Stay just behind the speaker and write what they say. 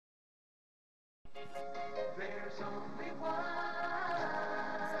There's only one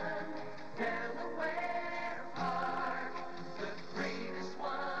Delaware Park, the greatest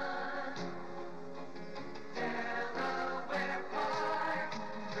one. Delaware Park,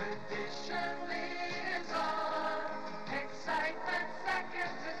 tradition lives on, excitement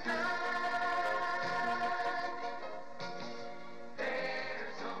second to none.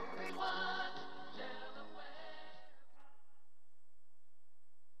 There's only one Delaware.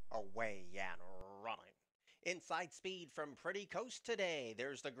 Away and running. Inside speed from Pretty Coast today.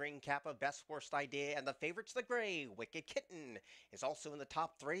 There's the green cap of Best Worst Idea, and the favorite's the gray. Wicked Kitten is also in the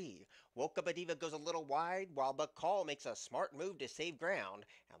top three. Woke Up a Diva goes a little wide, while McCall makes a smart move to save ground.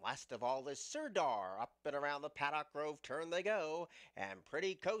 And last of all is Sirdar. Up and around the Paddock Grove turn they go. And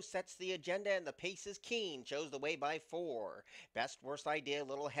Pretty Coast sets the agenda, and the pace is keen. Shows the way by 4. Best Worst Idea, a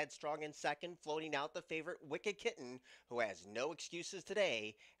little headstrong in second, floating out the favorite Wicked Kitten, who has no excuses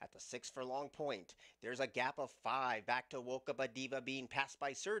today at the 6 furlong point. There's a gap of 5 back to Woke Up a Diva, being passed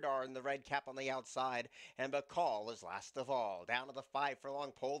by Sirdar in the red cap on the outside, and Bacall is last of all. Down to the 5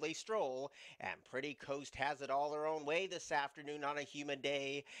 furlong pole they stroll, and Pretty Coast has it all her own way this afternoon on a humid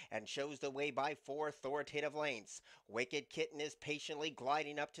day, and shows the way by 4 authoritative lengths. Wicked Kitten is patiently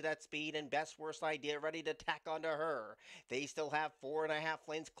gliding up to that speed, and Best Worst Idea ready to tack onto her. They still have 4.5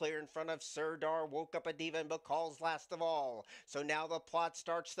 lengths clear in front of Sirdar, Woke Up a Diva, and Bacall's last of all. So now the plot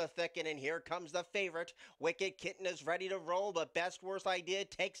starts to thicken, and here comes the favorite. Wicked Kitten is ready to roll, but Best Worst Idea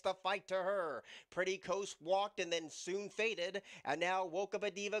takes the fight to her. Pretty Coast walked and then soon faded, and now Woke Up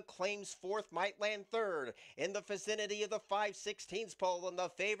a Diva claims fourth, might land third. In the vicinity of the 5/16 pole, and the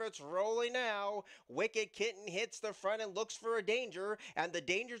favorite's rolling now. Wicked Kitten hits the front and looks for a danger, and the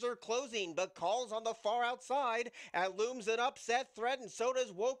dangers are closing, but calls on the far outside, and looms an upset threat, and so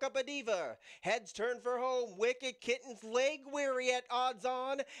does Woke Up a Diva. Heads turn for home. Wicked Kitten's leg weary at odds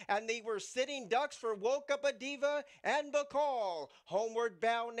on, and they were sitting ducks for Woke Up a Diva and Bacall. Homeward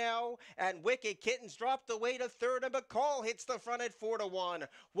bound now, and Wicked Kitten's dropped away to third, and Bacall hits the front at 4-1.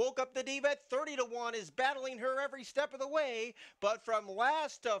 Woke Up the Diva at 30-1 is battling her every step of the way, but from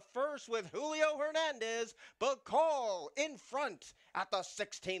last to first with Julio Hernandez, Bacall in front at the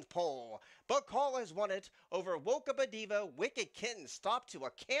 16th pole. Bacall has won it over Woke Up a Diva. Wicked Kitten stopped to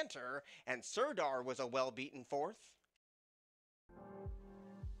a canter, and Sirdar was a well-beaten fourth.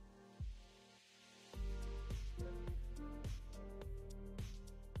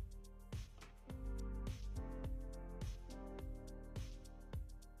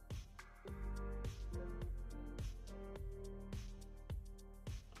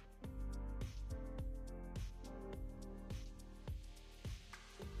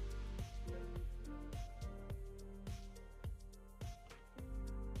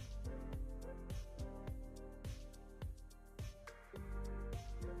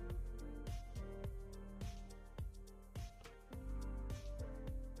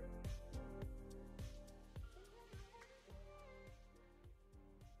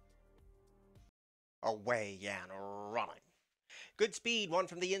 Away and running. Good speed, one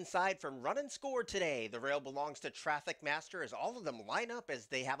from the inside from Run and Score today. The rail belongs to Traffic Master as all of them line up as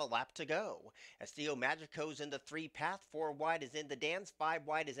they have a lap to go. Estio Magico's in the 3 path, 4 wide is in the dance, 5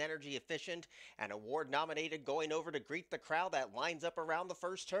 wide is Energy Efficient, and award nominated going over to greet the crowd that lines up around the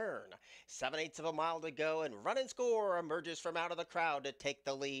first turn. 7/8 of a mile to go, and Run and Score emerges from out of the crowd to take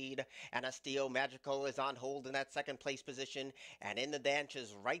the lead. And Estio Magico is on hold in that second place position, and in the dance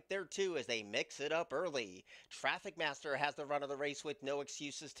is right there too as they mix it up early. Traffic Master has the run of the race with no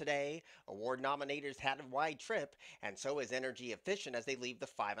excuses today. Award nominators had a wide trip, and so is Energy Efficient as they leave the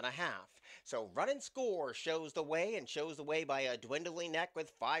 5.5. So Run and Score shows the way, and shows the way by a dwindling neck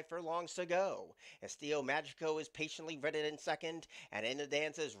with 5 furlongs to go. Estio Magico is patiently ridden in second, and in the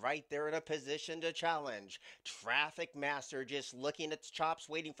dance is right there in a position to challenge. Traffic Master just licking its chops,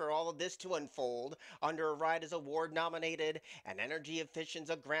 waiting for all of this to unfold. Under a Ride is award nominated, and Energy Efficient's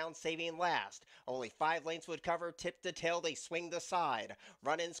a ground saving last. Only 5 lengths would cover, tip to tail, they swing the side.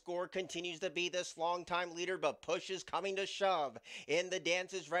 Run and Score continues to be this long-time leader, but push is coming to shove. In the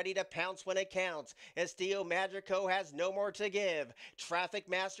dance is ready to pounce when it counts. Estio Magico has no more to give. Traffic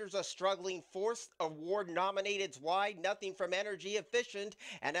Master's a struggling fourth. Award nominated's wide, nothing from Energy Efficient.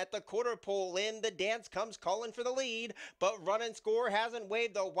 And at the quarter pole in the dance comes calling for the lead, but Run and Score hasn't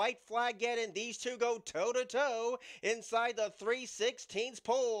waved the white flag yet, and these two go toe-to-toe inside the 3/16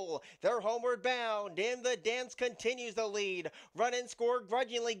 pole. They're homeward bound. In the dance continues the lead. Run and Score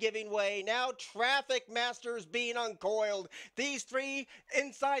grudgingly giving way. Now Traffic Master's being uncoiled. These three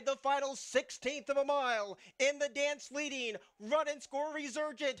inside the final 16th of a mile. In the dance leading. Run and Score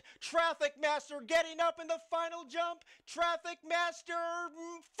resurgent. Traffic Master getting up in the final jump. Traffic Master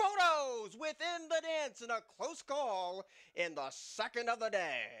photos within the dance in a close call in the second of the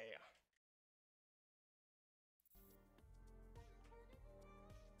day.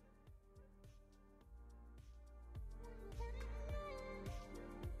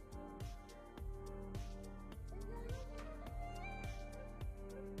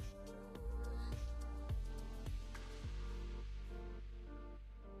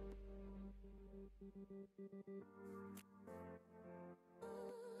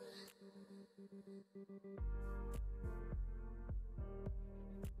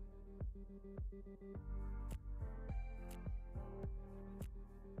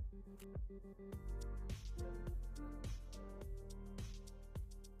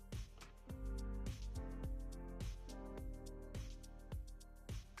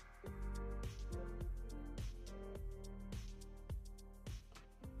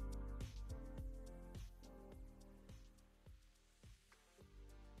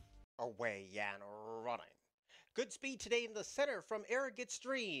 Away and running. Good speed today in the center from Arrogant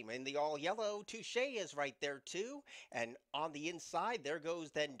Stream. In the all yellow, Touche is right there too. And on the inside, there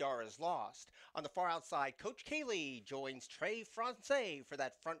goes then Dara's Lost. On the far outside, Coach Kaylee joins Trey Francais for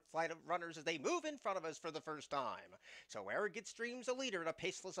that front flight of runners as they move in front of us for the first time. So Arrogant Stream's a leader in a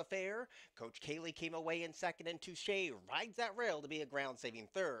paceless affair. Coach Kaylee came away in second, and Touche rides that rail to be a ground-saving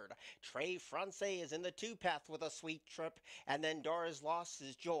third. Trey Francais is in the two-path with a sweet trip, and then Dara's Lost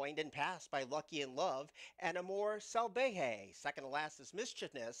is joined and passed by Lucky in Love and Amor Salbeje. Second to last is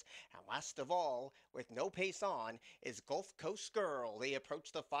Mischievousness, and last of all, with no pace on, is Gulf Coast Girl. They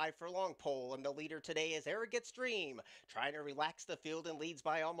approach the 5 furlong pole, and the leader today is Arrogant Stream, trying to relax the field and leads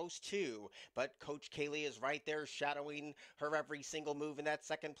by almost 2. But Coach Kaylee is right there shadowing her every single move in that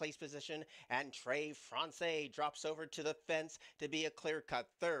second place position, and Trey Francais drops over to the fence to be a clear-cut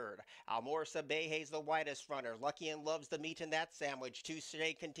third. Amor Salbeje is the widest runner. Lucky and loves the meat in that sandwich. Touche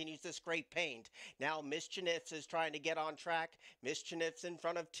continues to scrape paint. Now Mischievousness is trying to get on track. Mischievousness in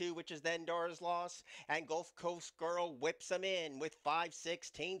front of 2, which is then Dara's Lost, and Gulf Coast Girl whips him in with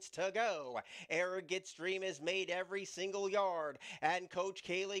 5/16 to go. Arrogant Stream has made every single yard, and Coach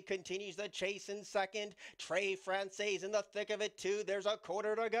Kaylee continues the chase in second. Trey Francais in the thick of it too. There's a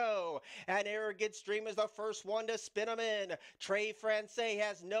quarter to go, and Arrogant Stream is the first one to spin him in. Trey Francais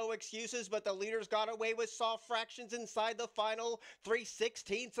has no excuses, but the leaders got away with soft fractions inside the final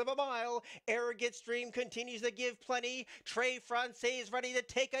 3/16 of a mile. Arrogant Stream continues to give plenty. Trey Francais is ready to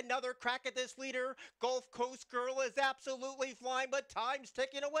take another crack at this leader. Gulf Coast Girl is absolutely flying, but time's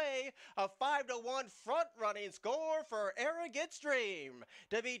ticking away. A 5-1 front-running score for Arrogant Stream.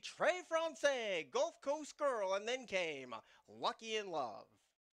 To be Trey Francais, Gulf Coast Girl, and then came Lucky in Love.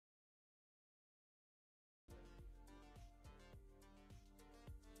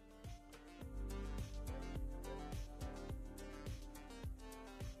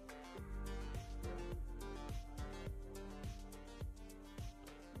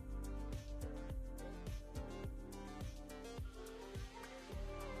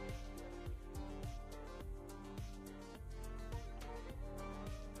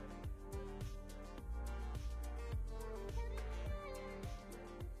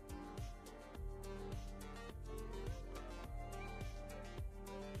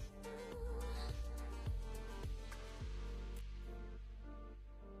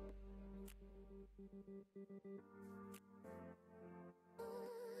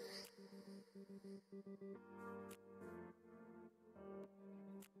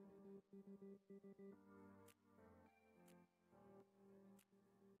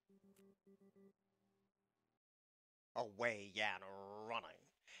 Away and running.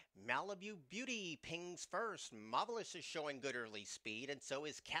 Malibu Beauty pings first. Marvelous is showing good early speed, and so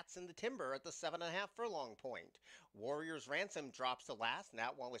is Cats in the Timber at the 7.5 furlong point. Warrior's Ransom drops to last, and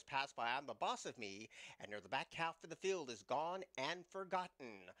that one was passed by I'm the Boss of Me, and near the back half of the field is Gone and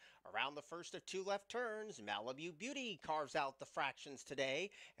Forgotten. Around the first of 2 left turns, Malibu Beauty carves out the fractions today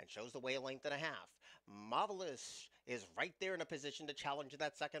and shows the way a length and a half. Marvelous is right there in a position to challenge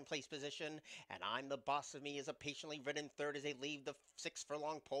that second place position, and I'm the Boss of Me is a patiently ridden third as they leave the 6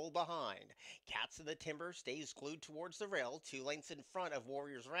 furlong pole behind. Cats in the Timber stays glued towards the rail, 2 lengths in front of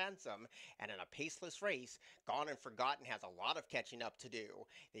Warrior's Ransom, and in a paceless race, Gone and Forgotten has a lot of catching up to do.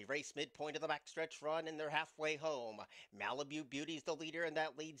 They race midpoint of the backstretch run and they're halfway home. Malibu Beauty's the leader, and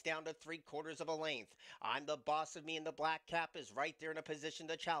that leads down to 3/4 of a length. I'm the Boss of Me in the black cap is right there in a position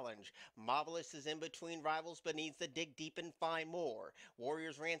to challenge. Marvelous is in between rivals but needs the dig deep and find more.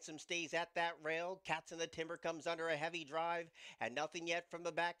 Warrior's Ransom stays at that rail. Cats in the Timber comes under a heavy drive. And nothing yet from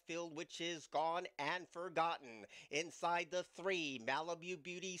the backfield, which is gone and forgotten. Inside the three, Malibu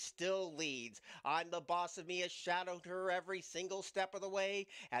Beauty still leads. I'm the Boss of Me has shadowed her every single step of the way.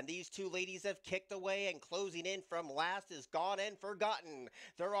 And these two ladies have kicked away, and closing in from last is gone and forgotten.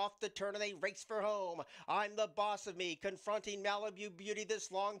 They're off the turn and they race for home. I'm the Boss of Me, confronting Malibu Beauty,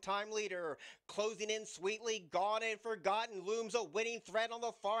 this longtime leader. Closing in sweetly, gone and forgotten, looms a winning threat on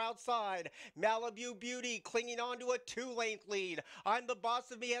the far outside. Malibu Beauty clinging on to a two-length lead. I'm the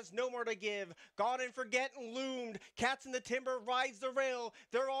Boss of Me has no more to give. Gone and forgotten loomed. Cats in the Timber rides the rail.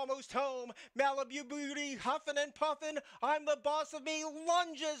 They're almost home. Malibu Beauty huffing and puffing. I'm the Boss of Me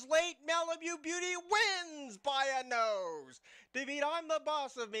lunges late. Malibu Beauty wins by a nose. Defeat I'm the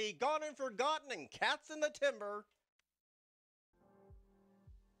Boss of Me, gone and forgotten, and Cats in the Timber.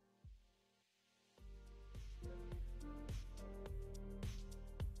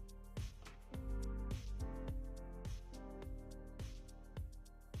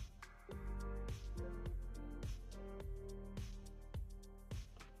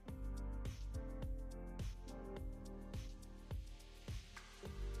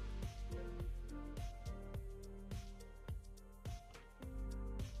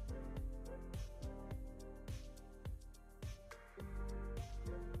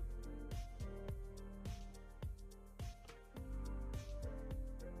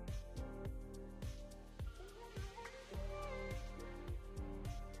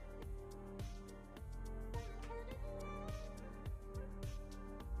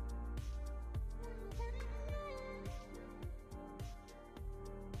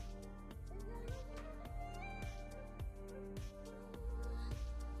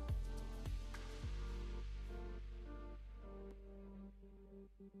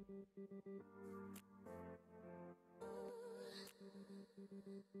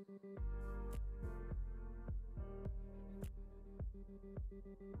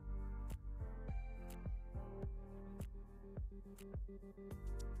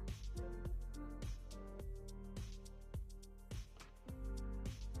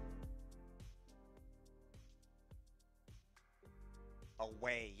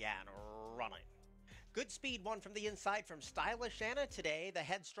 Away and running. Good speed won from the inside from Stylish Anna today. The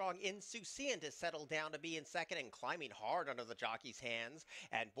headstrong Insouciant has settled down to be in second and climbing hard under the jockey's hands.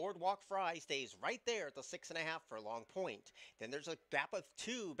 And Boardwalk Fry stays right there at the 6.5 furlong point. Then there's a gap of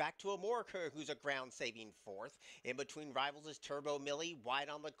 2 back to Amorca, who's a ground-saving fourth. In between rivals is Turbo Millie. Wide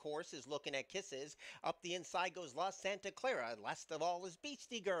on the course is Looking at Kisses. Up the inside goes La Santa Clara. Last of all is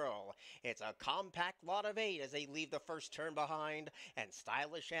Beastie Girl. It's a compact lot of 8 as they leave the first turn behind. And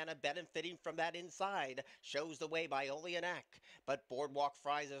Stylish Anna benefiting from that inside shows the way by only an act. But Boardwalk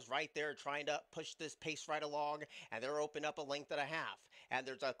Fries is right there trying to push this pace right along, and they're open up a length and a half. And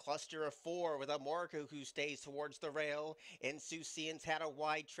there's a cluster of 4 with a Morco who stays towards the rail. Insouciant's had a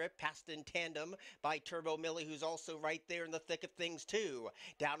wide trip, passed in tandem by Turbo Millie, who's also right there in the thick of things too.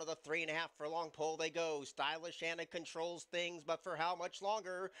 Down to the 3.5 furlong pole they go. Stylish Anna controls things, but for how much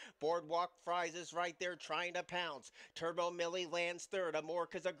longer? Boardwalk Fries is right there trying to pounce. Turbo Millie lands third.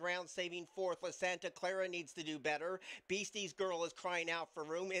 Amorca's a ground-saving fourth. La Santa Clara needs to do better. Beastie's Girl is crying out for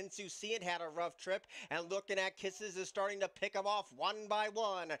room. Insouciant had a rough trip, and Looking at Kisses is starting to pick them off one by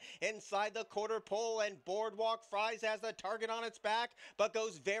one. Inside the quarter pole, and Boardwalk Fries has the target on its back, but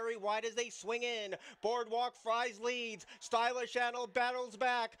goes very wide as they swing in. Boardwalk Fries leads. Stylish Anna battles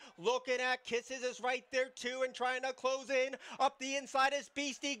back. Looking at Kisses is right there too and trying to close in. Up the inside is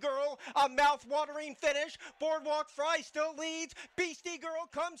Beastie Girl. A mouth-watering finish. Boardwalk Fries still leads. Beastie Girl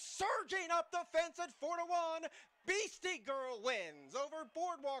comes surging up the fence at 4-1. Beastie Girl wins over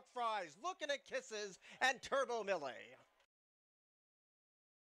Boardwalk Fries, Looking at Kisses, and Turbo Millie.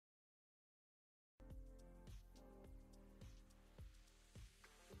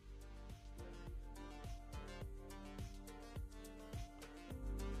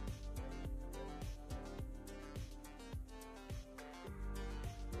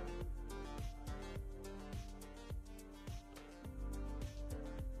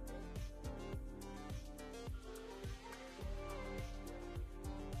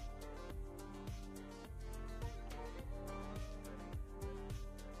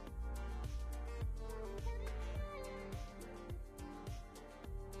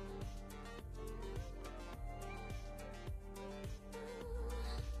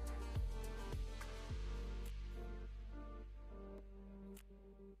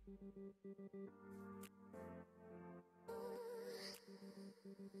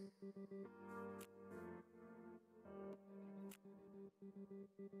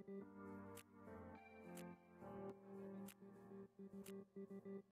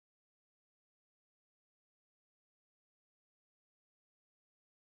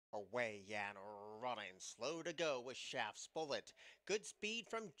 Away and running, slow to go with Shaft's bullet. Good speed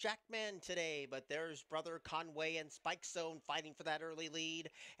from Jackman today, but there's Brother Conway and Spike Zone fighting for that early lead.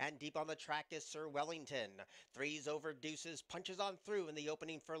 And deep on the track is Sir Wellington. Threes over Deuces, punches on through in the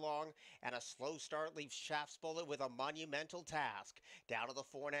opening furlong, and a slow start leaves Shaft's bullet with a monumental task. Down to the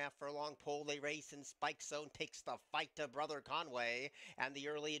 4.5 furlong pole they race, and Spike Zone takes the fight to Brother Conway, and the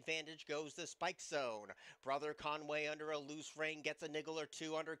early advantage goes to Spike Zone. Brother Conway under a loose rein gets a niggle or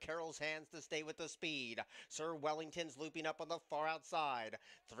two under Carroll's hands to stay with the speed. Sir Wellington's looping up on the far outside.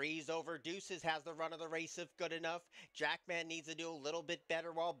 Threes over Deuces has the run of the race if good enough. Jackman needs to do a little bit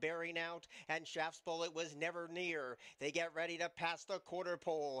better while bearing out, and Shaft's bullet was never near. They get ready to pass the quarter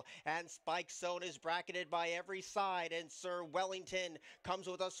pole, and Spike Zone is bracketed by every side, and Sir Wellington comes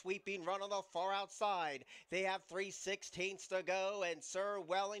with a sweeping run on the far outside. They have 3/16 to go, and Sir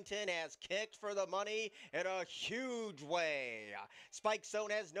Wellington has kicked for the money in a huge way. Spike Zone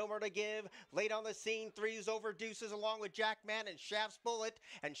has no more to give. Late on the scene, threes over Deuces along with Jackman and Shaft's bullet,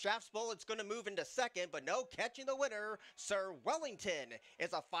 and Shaft's bullet's going to move into second, but no catching the winner. Sir Wellington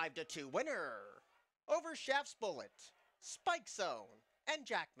is a 5-2 winner over Shaft's bullet, Spike Zone, and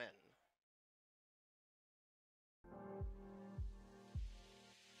Jackman.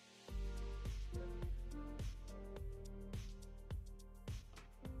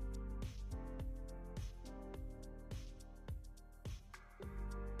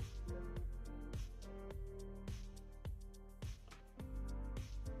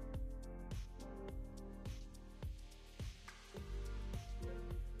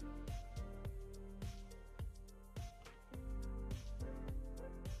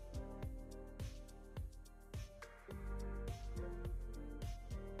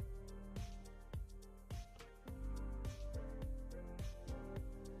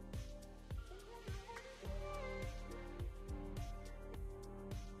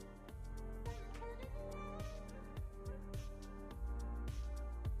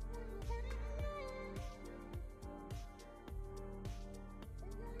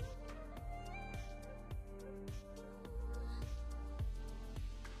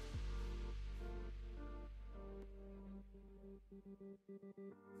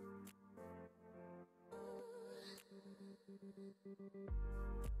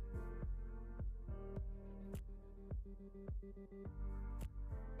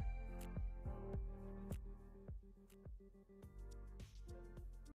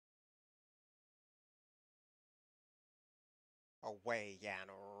 Away and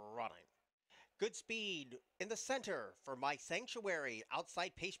running. Good speed in the center for My Sanctuary.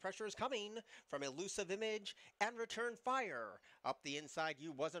 Outside pace pressure is coming from Elusive Image and Return Fire. Up the inside,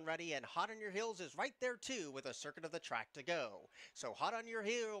 You Wasn't Ready, and Hot on Your Heels is right there too with a circuit of the track to go. So Hot on Your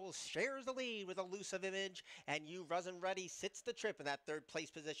Heels shares the lead with Elusive Image, and You Wasn't Ready sits the trip in that third place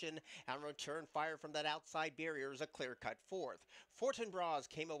position, and Return Fire from that outside barrier is a clear-cut fourth. Fortinbras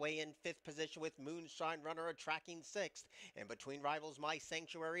came away in fifth position with Moonshine Runner a tracking sixth. In between rivals My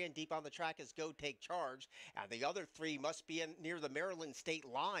Sanctuary and deep on the track is Go Take Charge, and the other three must be near the Maryland state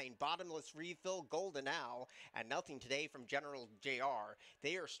line. Bottomless Refill, Golden Owl, and Nothing Today from General JR.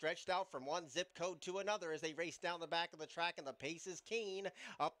 They are stretched out from one zip code to another as they race down the back of the track, and the pace is keen.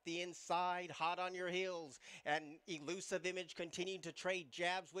 Up the inside, Hot on Your Heels, and Elusive Image continued to trade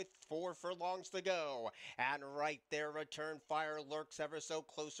jabs with 4 furlongs to go. And right there, Return Fire lurks ever so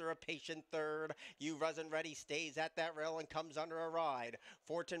closer, a patient third. You Wasn't Ready stays at that rail and comes under a ride.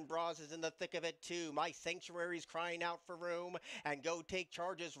 Fortinbras is in the thick of it too. My Sanctuary's crying out for room, and Go Take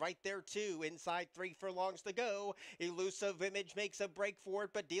Charges right there too. Inside 3 furlongs to go. Elusive Image makes a break for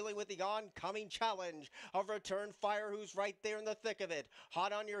it, but dealing with the oncoming challenge of Return Fire, who's right there in the thick of it.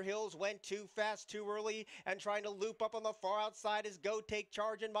 Hot on Your Heels went too fast too early, and trying to loop up on the far outside is Go Take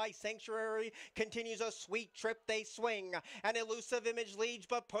Charge, and My Sanctuary continues a sweet trip they swing, and Elusive Image leads,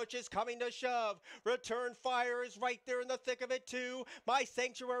 but push is coming to shove. Return Fire is right there in the thick of it too. My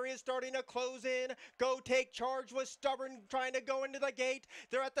Sanctuary is starting to close in. Go Take Charge was stubborn trying to go into the gate.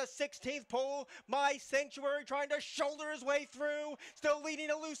 They're at the 16th pole. My Sanctuary trying to shoulder his way through. Still leading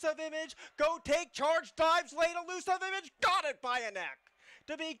Elusive Image. Go Take Charge dives late. Elusive Image got it by a neck.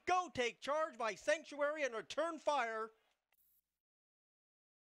 To beat Go Take Charge, My Sanctuary, and Return Fire.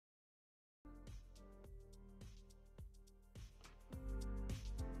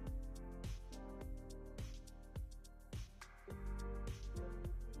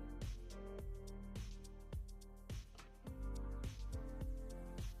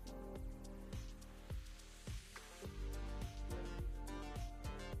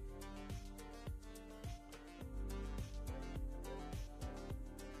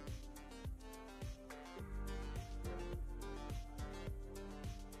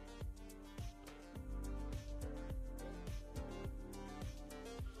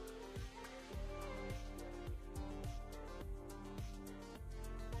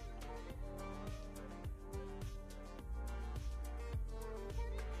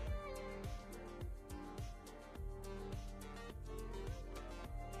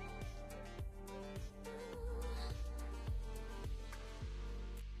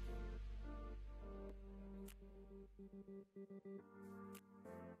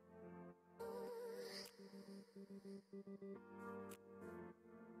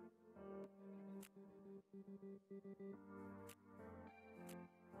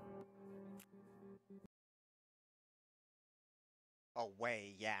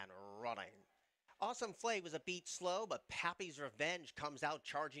 Away and running. Awesome Flay was a beat slow, but Pappy's Revenge comes out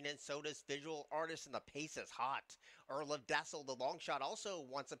charging in, so does Visual Artist, and the pace is hot. Earl of Dassel, the long shot, also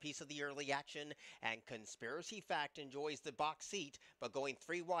wants a piece of the early action, and Conspiracy Fact enjoys the box seat, but going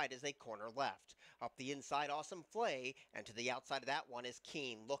 3 wide as they corner left. Up the inside, Awesome Flay, and to the outside of that one is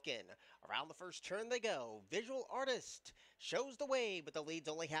Keen Lookin'. Around the first turn they go. Visual Artist shows the way, but the lead's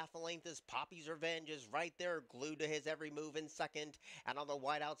only half a length as Poppy's Revenge is right there, glued to his every move in second. And on the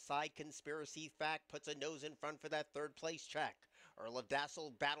wide outside, Conspiracy Fact puts a nose in front for that third place check. Earl of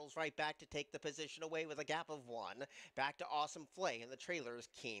Dassel battles right back to take the position away with a gap of 1. Back to Awesome Flay, and the trailer's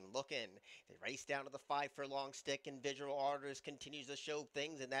Keen Lookin'. They race down to the 5 furlong stick, and Visual Artist continues to show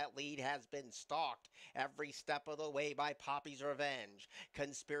things, and that lead has been stalked every step of the way by Poppy's Revenge.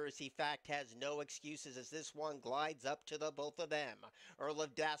 Conspiracy Fact has no excuses as this one glides up to the both of them. Earl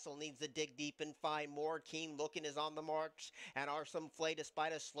of Dassel needs to dig deep and find more. Keen Lookin' is on the march, and Awesome Flay,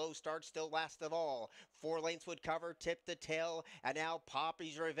 despite a slow start, still last of all. 4 lengths would cover, tip the tail, and now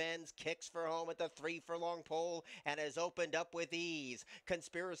Poppy's Revenge kicks for home at the 3 furlong pole and has opened up with ease.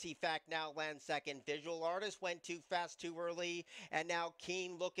 Conspiracy Fact now lands second. Visual Artist went too fast too early, and now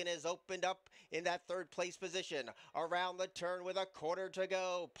Keen Lookin' has opened up in that third place position. Around the turn with a quarter to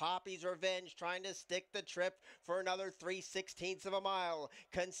go, Poppy's Revenge trying to stick the trip for another 3/16 of a mile.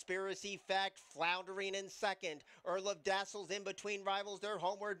 Conspiracy Fact floundering in second. Earl of Dassel's in between rivals, they're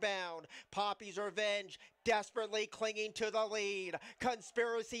homeward bound. Poppy's Revenge desperately clinging to the lead.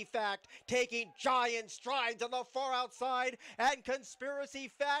 Conspiracy Fact taking giant strides on the far outside, and Conspiracy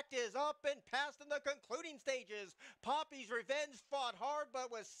Fact is up and past in the concluding stages. Poppy's Revenge fought hard but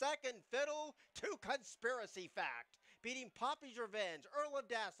was second fiddle to Conspiracy Fact, beating Poppy's Revenge, Earl of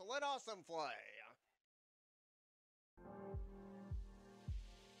Dassel, and Awesome Flay.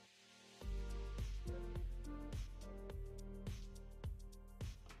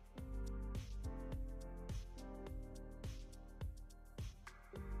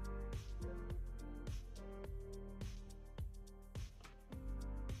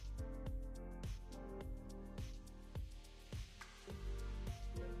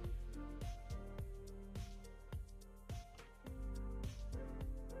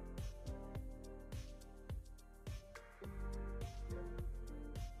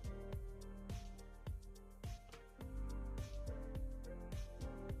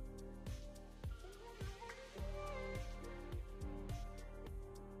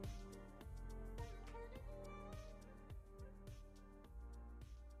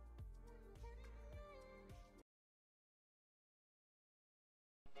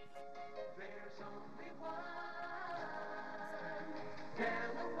 There's only